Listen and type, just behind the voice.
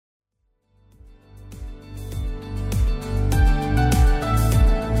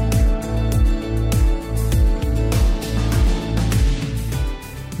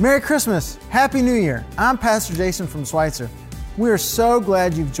Merry Christmas! Happy New Year! I'm Pastor Jason from Schweitzer. We are so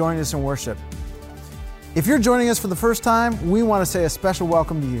glad you've joined us in worship. If you're joining us for the first time, we want to say a special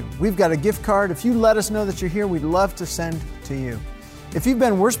welcome to you. We've got a gift card. If you let us know that you're here, we'd love to send to you. If you've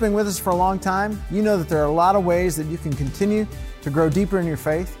been worshiping with us for a long time, you know that there are a lot of ways that you can continue to grow deeper in your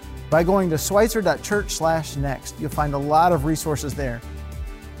faith by going to schweitzer.church/next. You'll find a lot of resources there.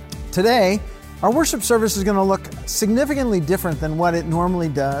 Today, our worship service is going to look significantly different than what it normally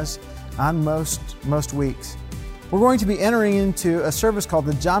does on most weeks. We're going to be entering into a service called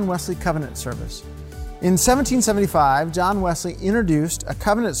the John Wesley Covenant Service. In 1775, John Wesley introduced a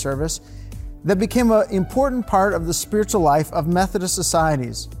covenant service that became an important part of the spiritual life of Methodist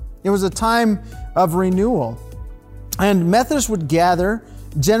societies. It was a time of renewal, and Methodists would gather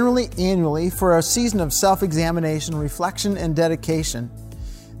generally annually for a season of self-examination, reflection, and dedication.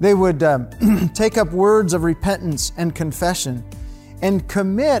 They would take up words of repentance and confession and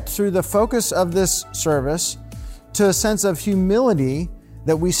commit through the focus of this service to a sense of humility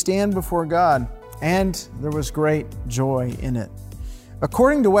that we stand before God. And there was great joy in it.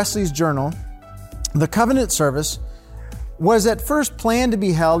 According to Wesley's journal, the covenant service was at first planned to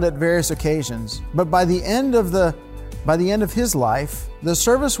be held at various occasions, but by the end of his life, the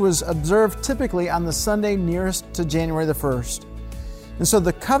service was observed typically on the Sunday nearest to January the 1st. And so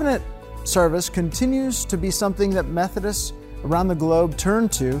the covenant service continues to be something that Methodists around the globe turn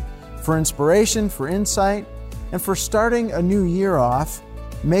to for inspiration, for insight, and for starting a new year off,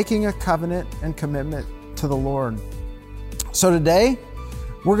 making a covenant and commitment to the Lord. So today,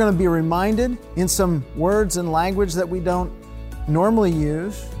 we're going to be reminded in some words and language that we don't normally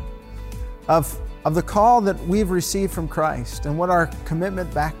use of the call that we've received from Christ and what our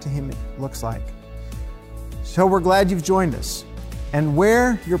commitment back to Him looks like. So we're glad you've joined us. And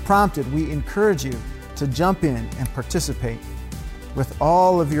where you're prompted, we encourage you to jump in and participate with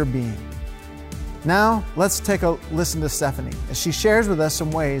all of your being. Now, let's take a listen to Stephanie as she shares with us some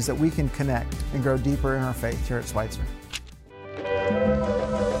ways that we can connect and grow deeper in our faith here at Schweitzer.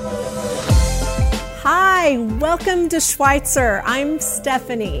 Hi, welcome to Schweitzer. I'm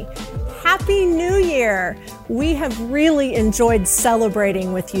Stephanie. Happy New Year! We have really enjoyed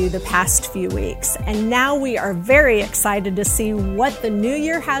celebrating with you the past few weeks, and now we are very excited to see what the new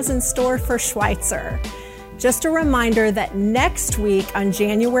year has in store for Schweitzer. Just a reminder that next week on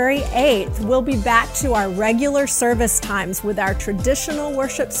January 8th, we'll be back to our regular service times with our traditional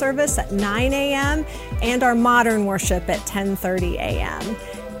worship service at 9 a.m. and our modern worship at 10:30 a.m.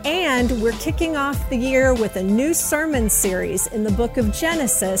 And we're kicking off the year with a new sermon series in the book of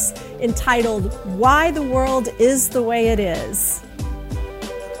Genesis entitled, Why the World is the Way It Is.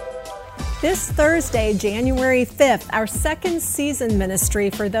 This Thursday, January 5th, our second season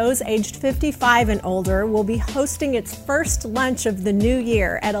ministry for those aged 55 and older will be hosting its first lunch of the new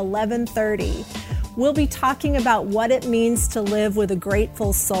year at 11:30. We'll be talking about what it means to live with a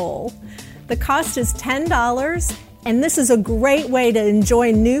grateful soul. The cost is $10, and this is a great way to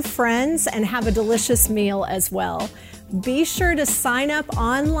enjoy new friends and have a delicious meal as well. Be sure to sign up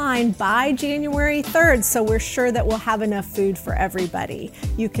online by January 3rd so we're sure that we'll have enough food for everybody.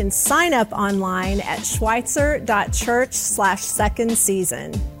 You can sign up online at schweitzer.church/second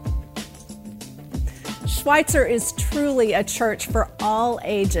season. Schweitzer is truly a church for all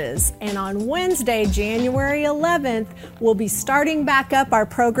ages, and on Wednesday, January 11th, we'll be starting back up our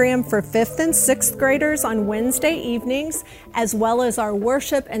program for 5th and 6th graders on Wednesday evenings, as well as our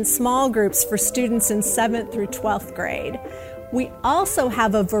worship and small groups for students in 7th through 12th grade. We also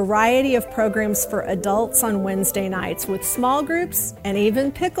have a variety of programs for adults on Wednesday nights with small groups and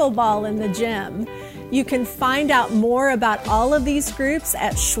even pickleball in the gym. You can find out more about all of these groups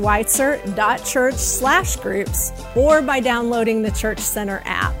at schweitzer.church/groups or by downloading the Church Center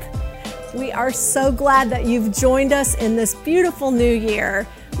app. We are so glad that you've joined us in this beautiful new year.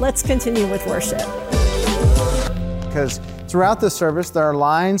 Let's continue with worship. Because throughout this service, there are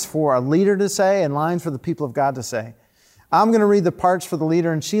lines for a leader to say and lines for the people of God to say. I'm going to read the parts for the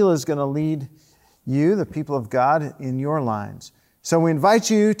leader, and Sheila is going to lead you, the people of God, in your lines. So we invite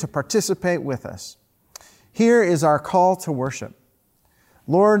you to participate with us. Here is our call to worship.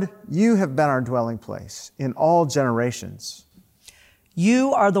 Lord, you have been our dwelling place in all generations.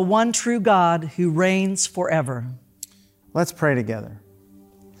 You are the one true God who reigns forever. Let's pray together.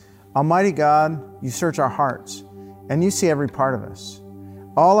 Almighty God, you search our hearts, and you see every part of us.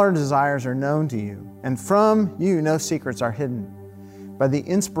 All our desires are known to you, and from you no secrets are hidden. By the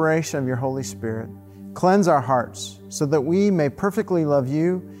inspiration of your Holy Spirit, cleanse our hearts so that we may perfectly love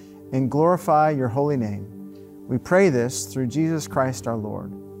you and glorify your holy name. We pray this through Jesus Christ our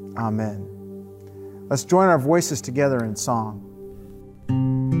Lord. Amen. Let's join our voices together in song.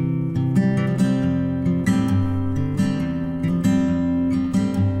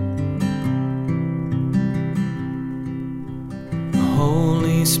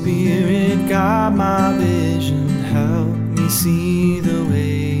 Holy Spirit, guide my vision, help me see the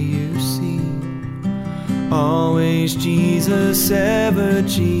way you see. Always Jesus, ever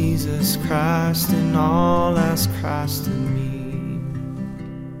Jesus Christ, and all as Christ in me.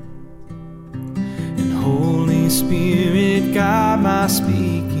 And Holy Spirit, guide my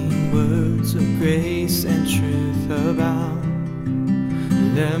speaking, words of grace and truth abound.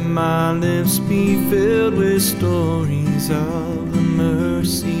 Let my lips be filled with stories of the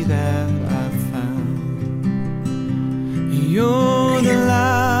mercy that I've found. You're the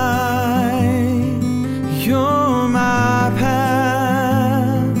light, you're my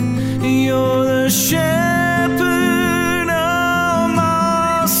path, you're the shepherd of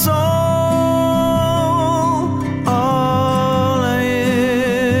my soul. All I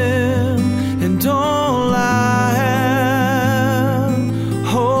am and all I have,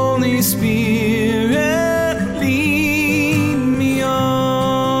 Holy Spirit, lead me on.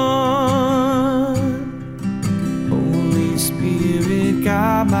 Holy Spirit,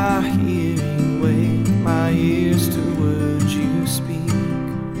 guide my hearing, wake my ears to words you speak.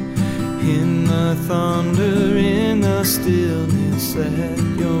 In the thunder, in the stillness, let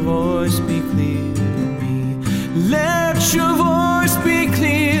your voice be clear to me. Let your voice be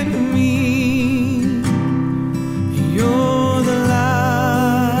clear to me. You're the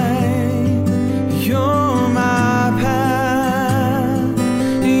light, you're my path,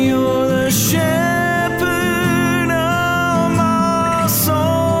 you're the shepherd of my soul.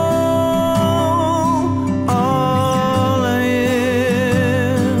 All I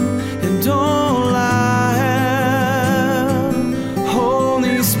am and all I have,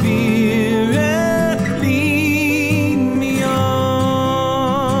 Holy Spirit, lead me on.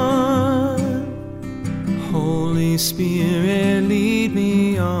 Holy Spirit, lead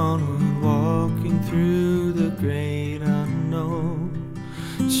me onward, walking through the great unknown,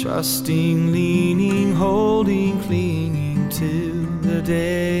 trusting, leaning, holding, clinging to the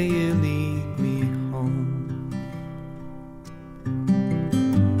day you lead me home.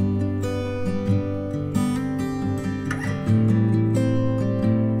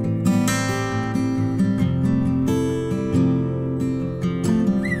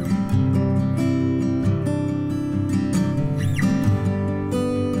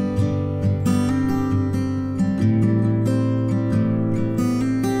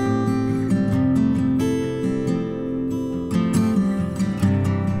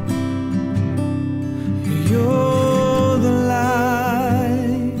 You're the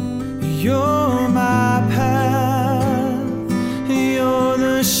light, you're my path, you're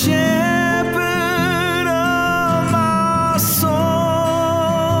the shepherd of my soul.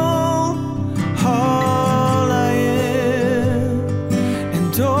 All I am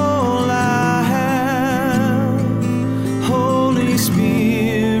and all I have, Holy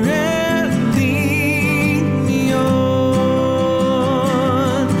Spirit, lead me on.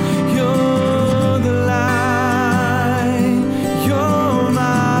 You're the light, you're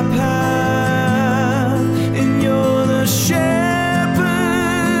my path, and you're the shepherd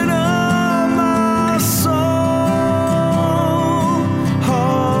of my soul.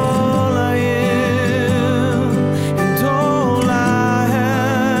 All I am and all I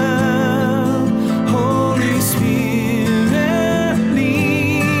have, Holy Spirit,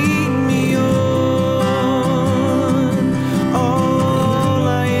 lead me on. All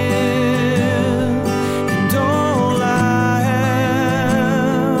I am and all I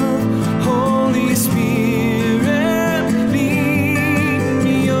have, Holy Spirit, lead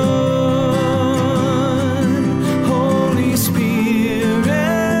me on. Holy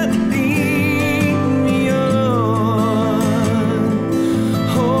Spirit, lead me on.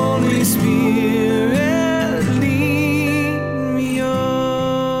 Holy Spirit, lead me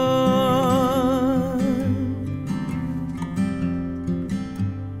on.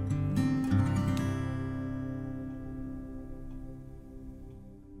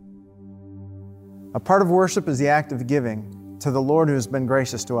 A part of worship is the act of giving to the Lord who has been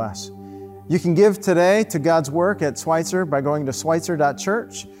gracious to us. You can give today to God's work at Schweitzer by going to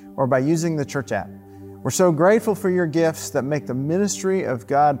schweitzer.church or by using the church app. We're so grateful for your gifts that make the ministry of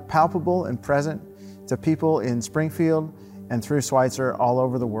God palpable and present to people in Springfield and through Schweitzer all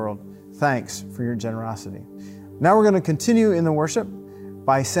over the world. Thanks for your generosity. Now we're going to continue in the worship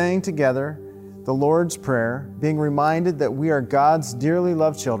by saying together the Lord's Prayer, being reminded that we are God's dearly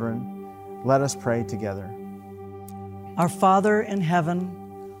loved children. Let us pray together. Our Father in heaven,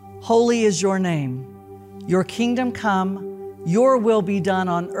 holy is your name. Your kingdom come, your will be done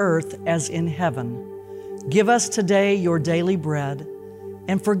on earth as in heaven. Give us today your daily bread,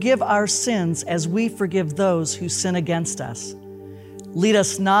 and forgive our sins as we forgive those who sin against us. Lead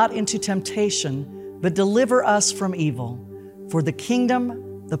us not into temptation, but deliver us from evil. For the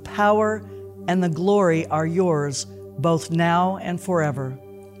kingdom, the power, and the glory are yours, both now and forever.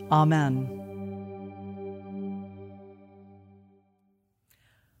 Amen.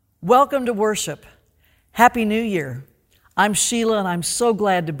 Welcome to worship. Happy New Year. I'm Sheila, and I'm so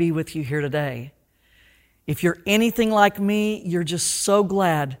glad to be with you here today. If you're anything like me, you're just so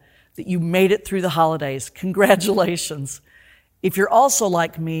glad that you made it through the holidays. Congratulations. If you're also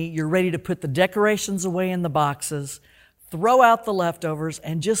like me, you're ready to put the decorations away in the boxes, throw out the leftovers,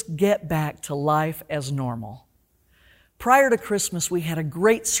 and just get back to life as normal. Prior to Christmas, we had a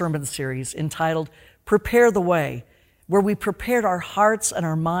great sermon series entitled Prepare the Way, where we prepared our hearts and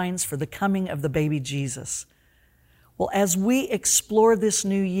our minds for the coming of the baby Jesus. Well, as we explore this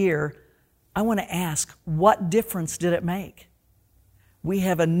new year, I want to ask, what difference did it make? We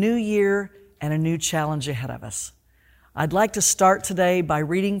have a new year and a new challenge ahead of us. I'd like to start today by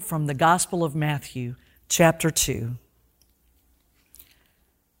reading from the Gospel of Matthew, chapter 2.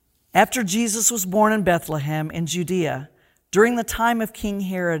 After Jesus was born in Bethlehem in Judea, during the time of King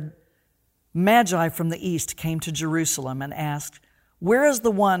Herod, Magi from the east came to Jerusalem and asked, "Where is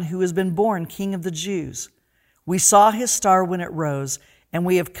the one who has been born King of the Jews? We saw his star when it rose, and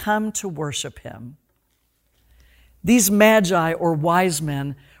we have come to worship him." These Magi, or wise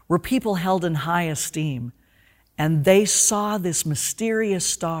men, were people held in high esteem, and they saw this mysterious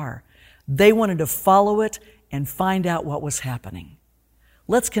star. They wanted to follow it and find out what was happening.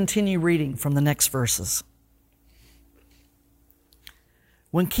 Let's continue reading from the next verses.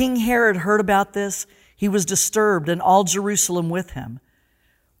 When King Herod heard about this, he was disturbed, and all Jerusalem with him.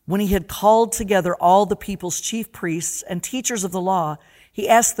 When he had called together all the people's chief priests and teachers of the law, he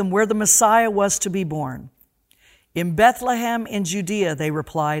asked them where the Messiah was to be born. "In Bethlehem in Judea," they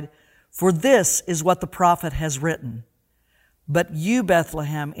replied, "for this is what the prophet has written. But you,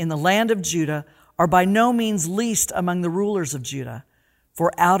 Bethlehem, in the land of Judah, are by no means least among the rulers of Judah,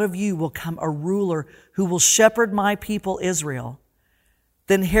 for out of you will come a ruler who will shepherd my people Israel."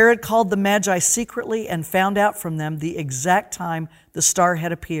 Then Herod called the Magi secretly and found out from them the exact time the star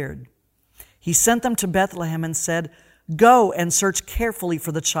had appeared. He sent them to Bethlehem and said, "Go and search carefully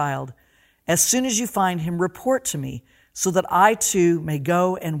for the child. As soon as you find him, report to me, so that I too may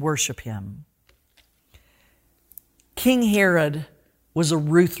go and worship him." King Herod was a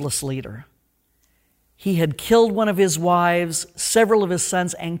ruthless leader. He had killed one of his wives, several of his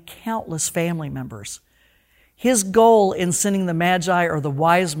sons, and countless family members. His goal in sending the Magi, or the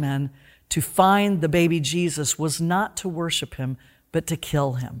wise men, to find the baby Jesus was not to worship him, but to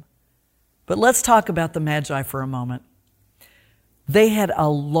kill him. But let's talk about the Magi for a moment. They had a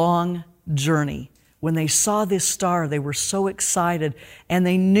long journey. When they saw this star, they were so excited, and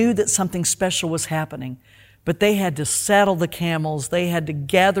they knew that something special was happening. But they had to saddle the camels, they had to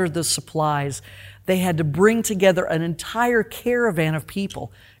gather the supplies, they had to bring together an entire caravan of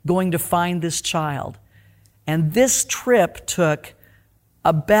people going to find this child. And this trip took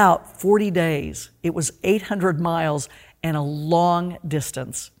about 40 days. It was 800 miles and a long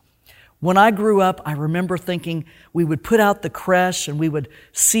distance. When I grew up, I remember thinking we would put out the creche and we would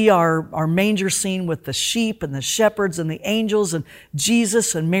see our manger scene with the sheep and the shepherds and the angels and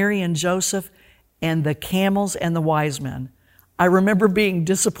Jesus and Mary and Joseph and the camels and the wise men. I remember being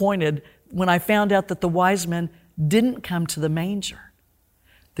disappointed when I found out that the wise men didn't come to the manger.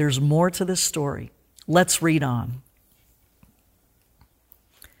 There's more to this story. Let's read on.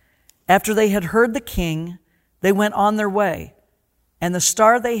 After they had heard the king, they went on their way. And the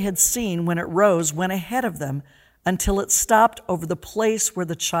star they had seen when it rose went ahead of them until it stopped over the place where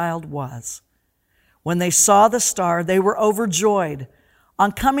the child was. When they saw the star, they were overjoyed.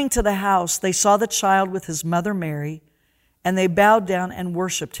 On coming to the house, they saw the child with his mother Mary, and they bowed down and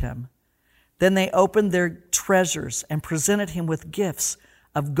worshiped him. Then they opened their treasures and presented him with gifts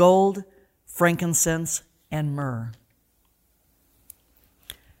of gold, frankincense, and myrrh.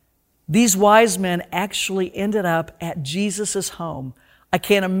 These wise men actually ended up at Jesus' home. I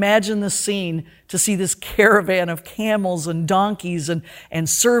can't imagine the scene to see this caravan of camels and donkeys and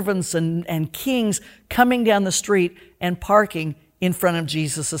servants and kings coming down the street and parking in front of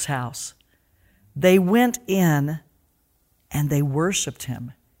Jesus' house. They went in and they worshiped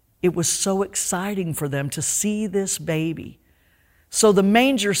him. It was so exciting for them to see this baby. So the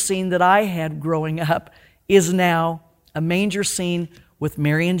manger scene that I had growing up is now a manger scene with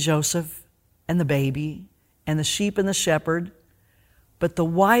Mary and Joseph and the baby and the sheep and the shepherd. But the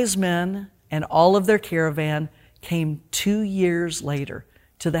wise men and all of their caravan came 2 years later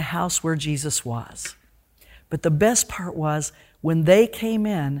to the house where Jesus was. But the best part was when they came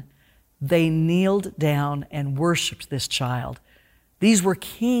in, they kneeled down and worshiped this child. These were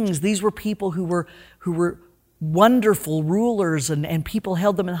kings. These were people who were wonderful rulers, and people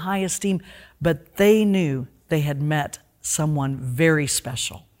held them in high esteem, but they knew they had met someone very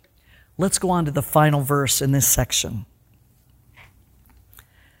special. Let's go on to the final verse in this section.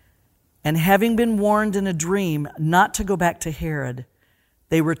 And having been warned in a dream not to go back to Herod,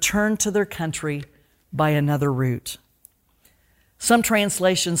 they returned to their country by another route. Some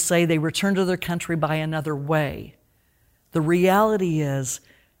translations say they returned to their country by another way. The reality is,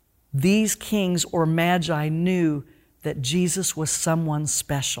 these kings or magi knew that Jesus was someone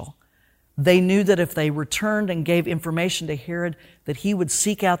special. They knew that if they returned and gave information to Herod, that he would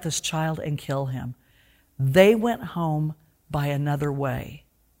seek out this child and kill him. They went home by another way.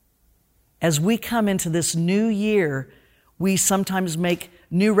 As we come into this new year, we sometimes make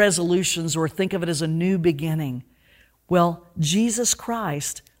new resolutions or think of it as a new beginning. Well, Jesus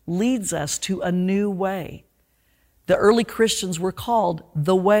Christ leads us to a new way. The early Christians were called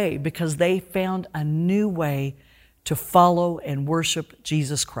the Way because they found a new way to follow and worship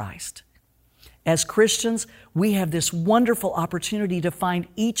Jesus Christ. As Christians, we have this wonderful opportunity to find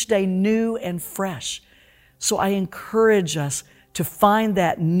each day new and fresh. So I encourage us to find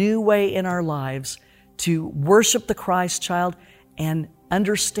that new way in our lives to worship the Christ child and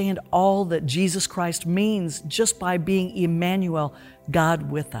understand all that Jesus Christ means just by being Emmanuel,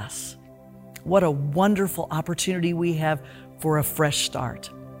 God with us. What a wonderful opportunity we have for a fresh start.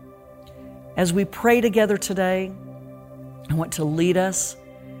 As we pray together today, I want to lead us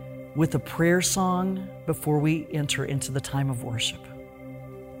with a prayer song before we enter into the time of worship.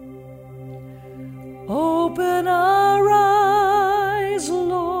 Open our eyes,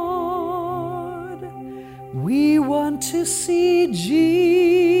 Lord. We want to see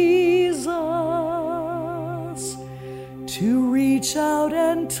Jesus, to reach out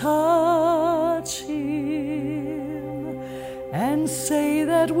and touch Him and say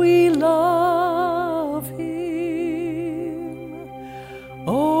that we love Him.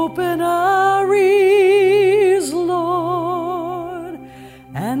 Open our ears, Lord,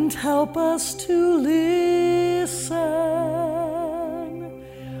 and help us to listen.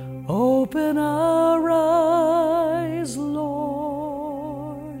 Open our eyes,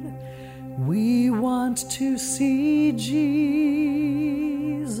 Lord. We want to see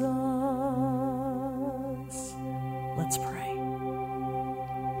Jesus. Let's pray.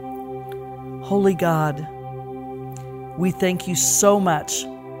 Holy God, we thank you so much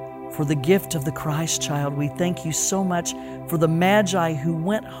for the gift of the Christ child. We thank you so much for the Magi who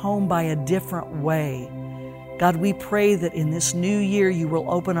went home by a different way. God, we pray that in this new year you will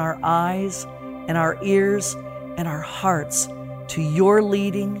open our eyes and our ears and our hearts to your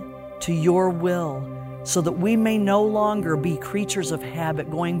leading, to your will, so that we may no longer be creatures of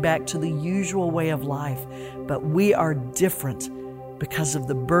habit, going back to the usual way of life, but we are different because of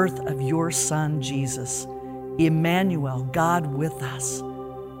the birth of your Son, Jesus, Emmanuel, God with us.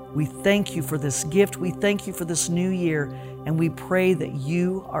 We thank you for this gift. We thank you for this new year, and we pray that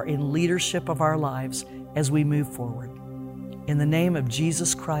you are in leadership of our lives as we move forward. In the name of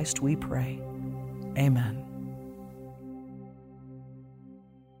Jesus Christ, we pray. Amen.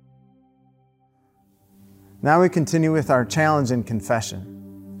 Now we continue with our challenge in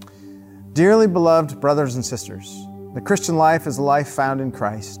confession. Dearly beloved brothers and sisters, the Christian life is a life found in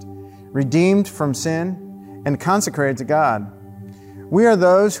Christ, redeemed from sin and consecrated to God. We are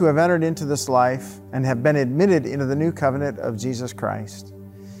those who have entered into this life and have been admitted into the new covenant of Jesus Christ.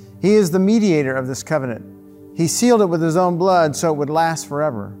 He is the mediator of this covenant. He sealed it with His own blood so it would last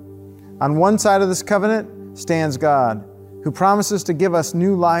forever. On one side of this covenant stands God, who promises to give us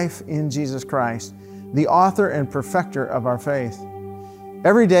new life in Jesus Christ, the author and perfecter of our faith.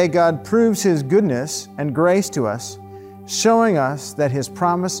 Every day, God proves His goodness and grace to us, showing us that His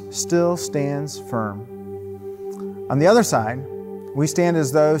promise still stands firm. On the other side, we stand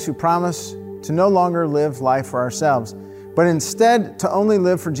as those who promise to no longer live life for ourselves, but instead to only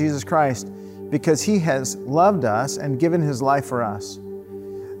live for Jesus Christ, because He has loved us and given His life for us.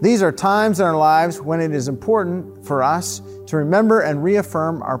 These are times in our lives when it is important for us to remember and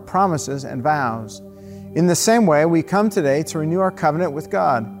reaffirm our promises and vows. In the same way, we come today to renew our covenant with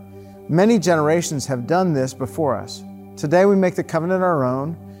God. Many generations have done this before us. Today we make the covenant our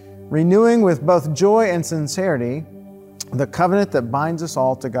own, renewing with both joy and sincerity the covenant that binds us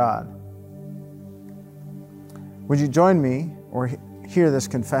all to God. Would you join me or hear this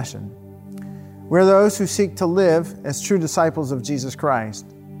confession? We're those who seek to live as true disciples of Jesus Christ,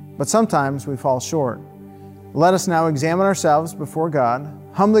 but sometimes we fall short. Let us now examine ourselves before God,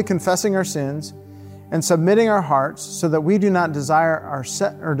 humbly confessing our sins and submitting our hearts so that we do not desire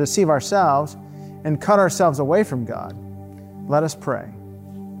or deceive ourselves and cut ourselves away from God. Let us pray.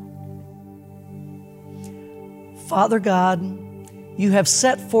 Father God, you have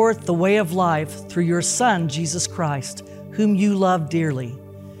set forth the way of life through your Son, Jesus Christ, whom you love dearly.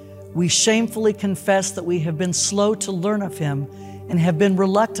 We shamefully confess that we have been slow to learn of him and have been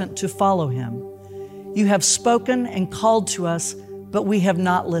reluctant to follow him. You have spoken and called to us, but we have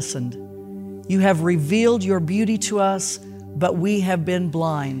not listened. You have revealed your beauty to us, but we have been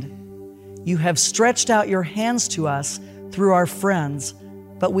blind. You have stretched out your hands to us through our friends,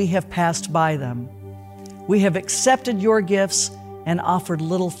 but we have passed by them. We have accepted your gifts and offered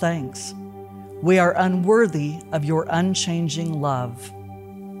little thanks. We are unworthy of your unchanging love.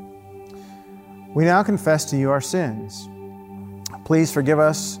 We now confess to you our sins. Please forgive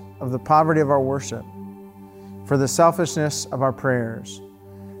us of the poverty of our worship, for the selfishness of our prayers,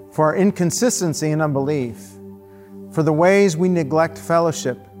 for our inconsistency and unbelief, for the ways we neglect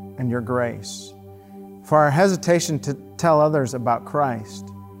fellowship and your grace, for our hesitation to tell others about Christ,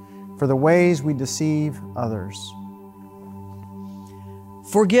 for the ways we deceive others.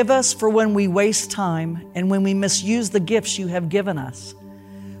 Forgive us for when we waste time and when we misuse the gifts you have given us.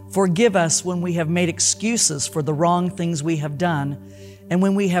 Forgive us when we have made excuses for the wrong things we have done and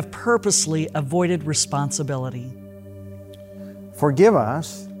when we have purposely avoided responsibility. Forgive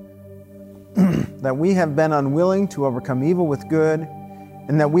us that we have been unwilling to overcome evil with good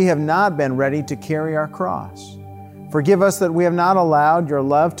and that we have not been ready to carry our cross. Forgive us that we have not allowed your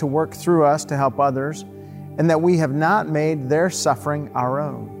love to work through us to help others and that we have not made their suffering our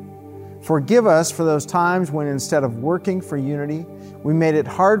own. Forgive us for those times when instead of working for unity, we made it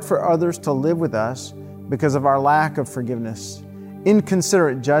hard for others to live with us because of our lack of forgiveness,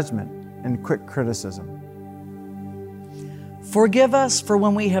 inconsiderate judgment, and quick criticism. Forgive us for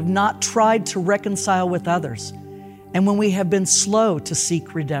when we have not tried to reconcile with others and when we have been slow to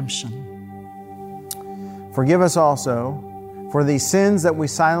seek redemption. Forgive us also for these sins that we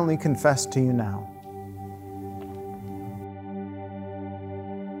silently confess to you now.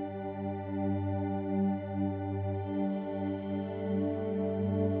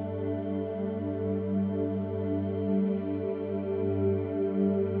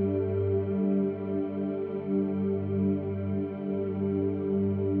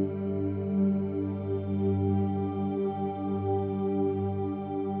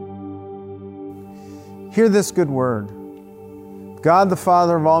 Hear this good word. God, the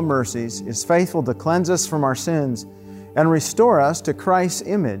Father of all mercies, is faithful to cleanse us from our sins and restore us to Christ's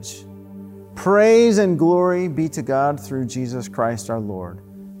image. Praise and glory be to God through Jesus Christ our Lord.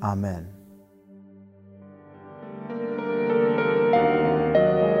 Amen.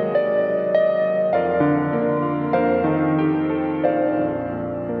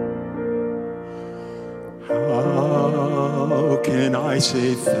 How can I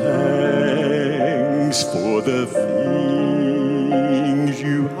say thanks for the things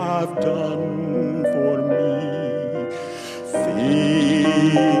you have done for me?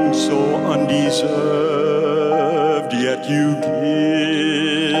 Things so undeserved, yet you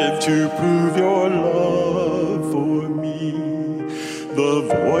give to prove your love for me. The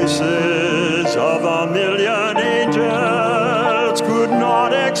voices of a million angels could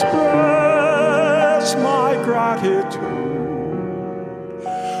not express my gratitude.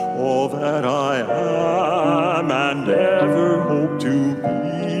 All that I am and ever hope to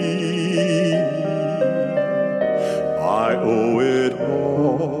be, I owe it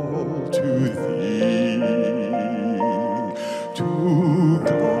all to thee. To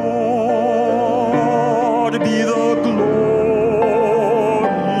God be the glory,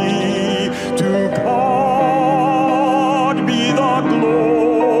 to God be the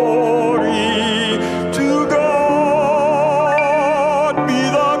glory, to God be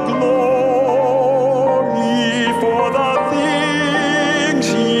the glory for the things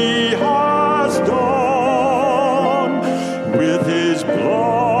he has done. With his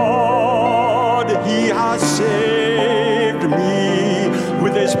blood he has saved me.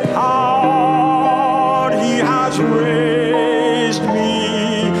 With his power he has raised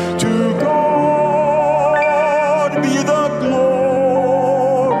me. To God be the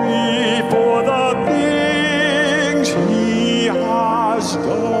glory for the things he has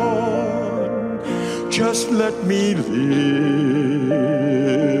done. Just let me live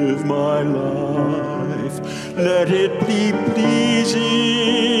my life. Let it be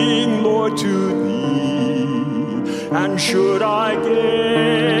pleasing, Lord, to thee. And should I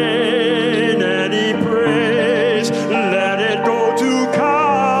gain any praise, let it go to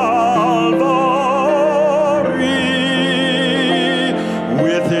Calvary.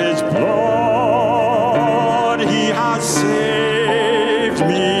 With his blood he has saved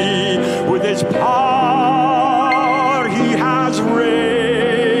me. With his power he has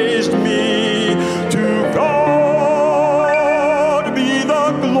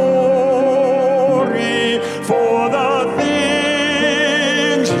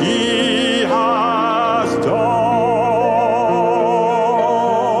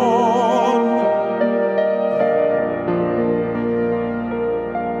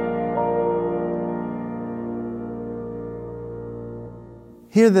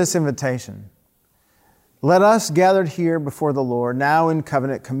Hear this invitation. Let us gathered here before the Lord, now in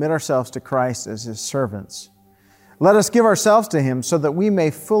covenant, commit ourselves to Christ as His servants. Let us give ourselves to Him so that we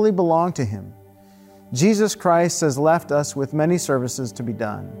may fully belong to Him. Jesus Christ has left us with many services to be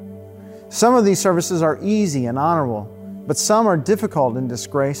done. Some of these services are easy and honorable, but some are difficult and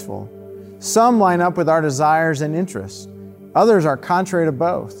disgraceful. Some line up with our desires and interests. Others are contrary to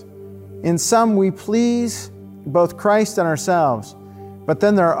both. In some we please both Christ and ourselves, but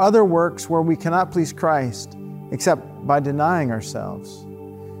then there are other works where we cannot please Christ except by denying ourselves.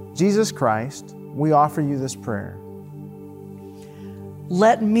 Jesus Christ, we offer you this prayer.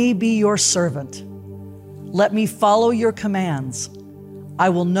 Let me be your servant. Let me follow your commands. I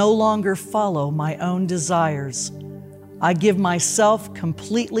will no longer follow my own desires. I give myself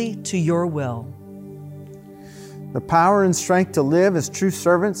completely to your will. The power and strength to live as true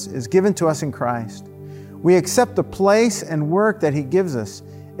servants is given to us in Christ. We accept the place and work that He gives us,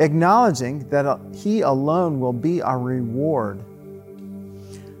 acknowledging that He alone will be our reward.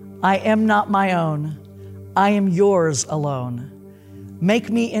 I am not my own. I am yours alone.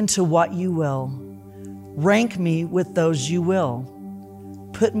 Make me into what you will. Rank me with those you will.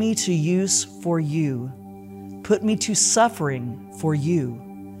 Put me to use for you. Put me to suffering for you.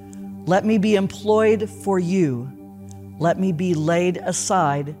 Let me be employed for you. Let me be laid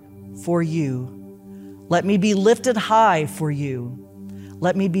aside for you. Let me be lifted high for you.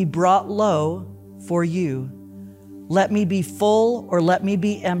 Let me be brought low for you. Let me be full or let me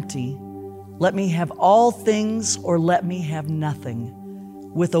be empty. Let me have all things or let me have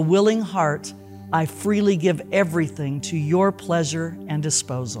nothing. With a willing heart, I freely give everything to your pleasure and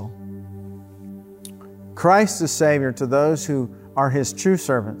disposal. Christ is Savior to those who are His true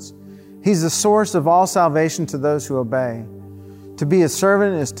servants. He's the source of all salvation to those who obey. To be a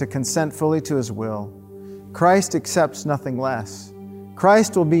servant is to consent fully to His will. Christ accepts nothing less.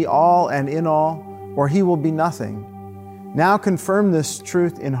 Christ will be all and in all, or He will be nothing. Now confirm this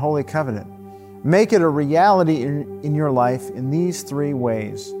truth in Holy Covenant. Make it a reality in your life in these three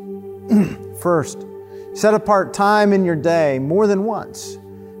ways. First, set apart time in your day more than once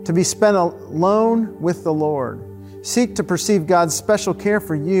to be spent alone with the Lord. Seek to perceive God's special care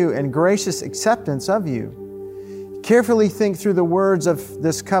for you and gracious acceptance of you. Carefully think through the words of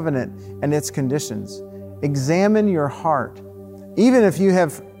this covenant and its conditions. Examine your heart, even if you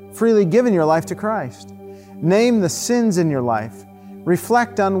have freely given your life to Christ. Name the sins in your life.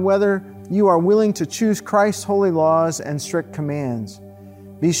 Reflect on whether you are willing to choose Christ's holy laws and strict commands.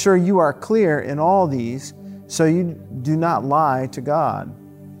 Be sure you are clear in all these so you do not lie to God.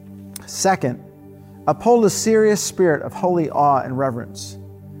 Second, uphold a serious spirit of holy awe and reverence.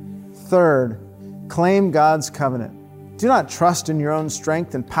 Third, claim God's covenant. Do not trust in your own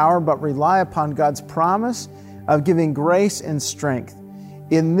strength and power, but rely upon God's promise of giving grace and strength.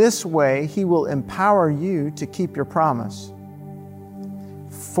 In this way, He will empower you to keep your promise.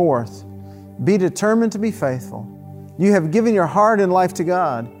 Fourth, be determined to be faithful. You have given your heart and life to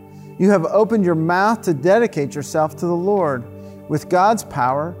God. You have opened your mouth to dedicate yourself to the Lord. With God's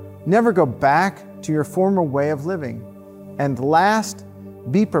power, never go back to your former way of living. And last,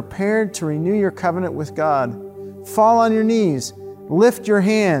 be prepared to renew your covenant with God. Fall on your knees, lift your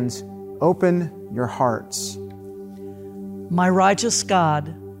hands, open your hearts. My righteous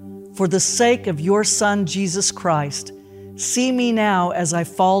God, for the sake of your Son, Jesus Christ, see me now as I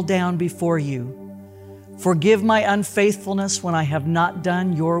fall down before you. Forgive my unfaithfulness when I have not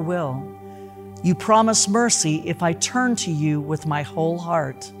done your will. You promise mercy if I turn to you with my whole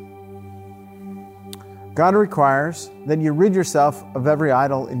heart. God requires that you rid yourself of every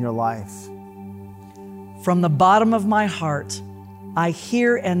idol in your life. From the bottom of my heart, I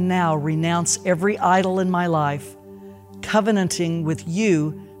here and now renounce every idol in my life, covenanting with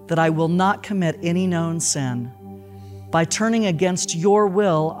you that I will not commit any known sin. By turning against your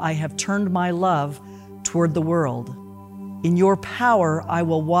will, I have turned my love toward the world. In your power, I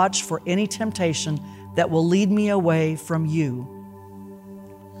will watch for any temptation that will lead me away from you.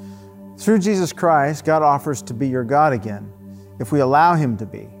 Through Jesus Christ, God offers to be your God again, if we allow Him to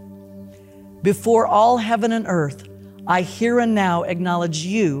be. Before all heaven and earth, I here and now acknowledge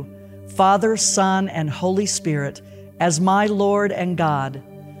you, Father, Son, and Holy Spirit, as my Lord and God.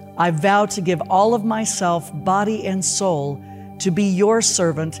 I vow to give all of myself, body and soul, to be your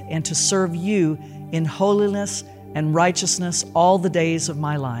servant and to serve you in holiness and righteousness all the days of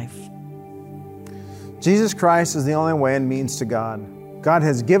my life. Jesus Christ is the only way and means to God. God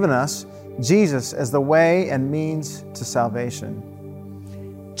has given us Jesus as the way and means to salvation.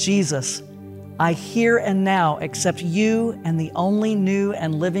 Jesus, I here and now accept you and the only new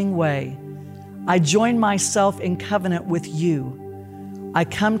and living way. I join myself in covenant with you. I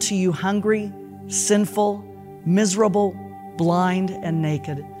come to you hungry, sinful, miserable, blind, and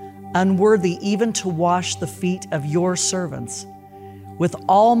naked, unworthy even to wash the feet of your servants. With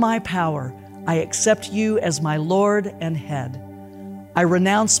all my power, I accept you as my Lord and head. I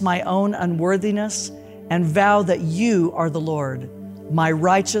renounce my own unworthiness and vow that you are the Lord, my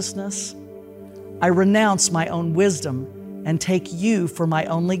righteousness. I renounce my own wisdom and take you for my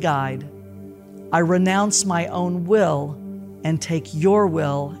only guide. I renounce my own will and take your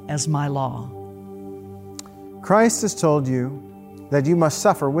will as my law. Christ has told you that you must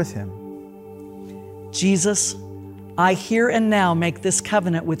suffer with him. Jesus, I here and now make this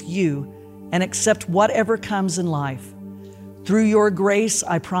covenant with you and accept whatever comes in life. Through your grace,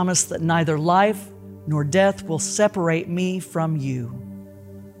 I promise that neither life nor death will separate me from you.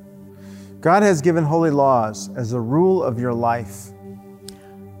 God has given holy laws as a rule of your life.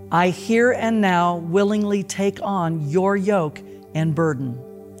 I here and now willingly take on your yoke and burden.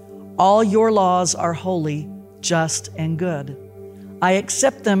 All your laws are holy, just, and good. I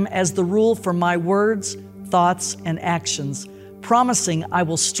accept them as the rule for my words, thoughts, and actions, promising I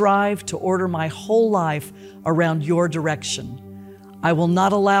will strive to order my whole life around your direction. I will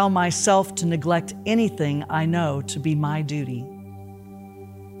not allow myself to neglect anything I know to be my duty.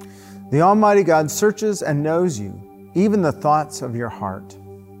 The Almighty God searches and knows you, even the thoughts of your heart.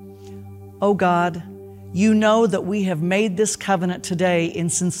 O God, you know that we have made this covenant today in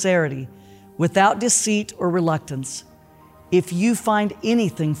sincerity, without deceit or reluctance. If you find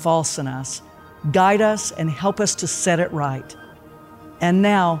anything false in us, guide us and help us to set it right. And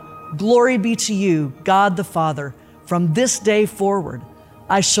now, glory be to you, God the Father. From this day forward,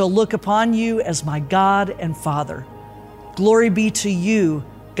 I shall look upon you as my God and Father. Glory be to you,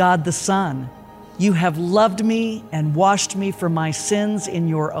 God the Son. You have loved me and washed me from my sins in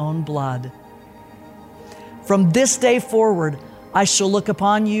your own blood. From this day forward, I shall look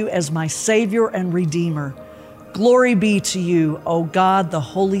upon you as my Savior and Redeemer. Glory be to you, O God, the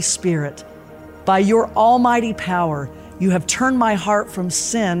Holy Spirit. By your almighty power, you have turned my heart from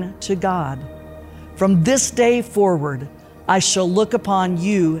sin to God. From this day forward, I shall look upon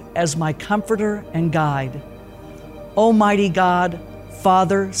you as my comforter and guide. Almighty God,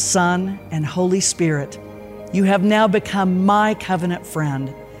 Father, Son, and Holy Spirit, you have now become my covenant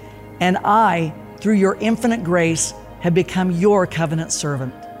friend, and I, through your infinite grace, have become your covenant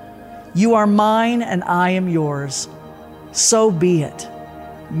servant. You are mine and I am yours. So be it.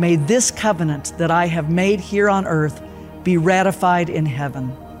 May this covenant that I have made here on earth be ratified in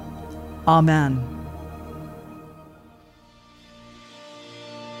heaven. Amen.